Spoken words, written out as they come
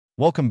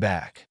Welcome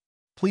back.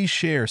 Please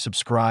share,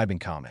 subscribe, and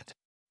comment.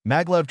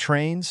 Maglev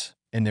trains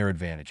and their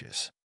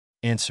advantages.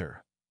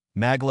 Answer.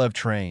 Maglev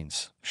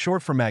trains,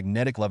 short for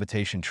magnetic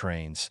levitation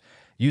trains,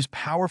 use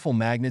powerful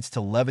magnets to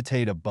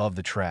levitate above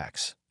the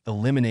tracks,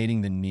 eliminating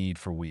the need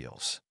for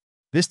wheels.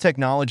 This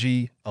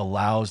technology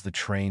allows the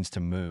trains to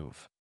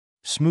move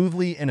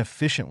smoothly and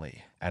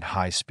efficiently at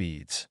high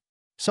speeds.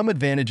 Some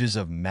advantages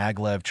of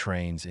maglev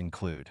trains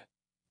include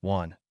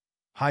 1.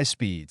 High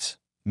speeds.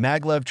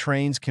 Maglev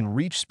trains can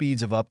reach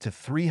speeds of up to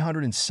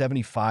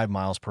 375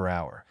 miles per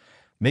hour,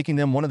 making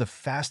them one of the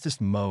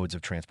fastest modes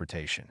of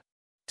transportation.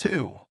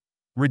 2.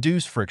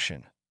 Reduced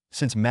friction.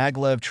 Since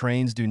maglev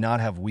trains do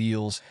not have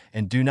wheels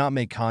and do not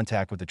make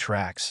contact with the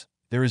tracks,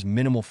 there is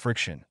minimal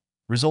friction,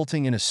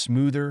 resulting in a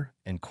smoother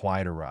and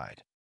quieter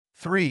ride.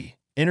 3.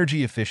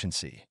 Energy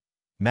efficiency.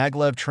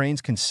 Maglev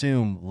trains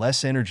consume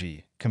less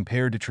energy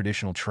compared to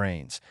traditional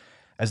trains,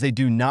 as they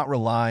do not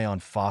rely on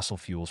fossil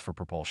fuels for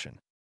propulsion.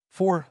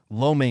 4.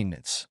 Low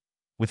maintenance.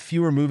 With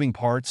fewer moving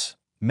parts,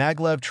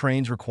 maglev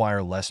trains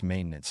require less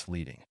maintenance,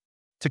 leading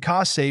to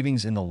cost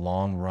savings in the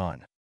long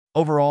run.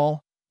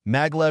 Overall,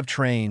 maglev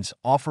trains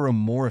offer a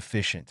more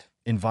efficient,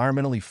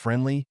 environmentally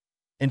friendly,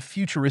 and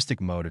futuristic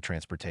mode of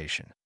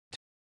transportation.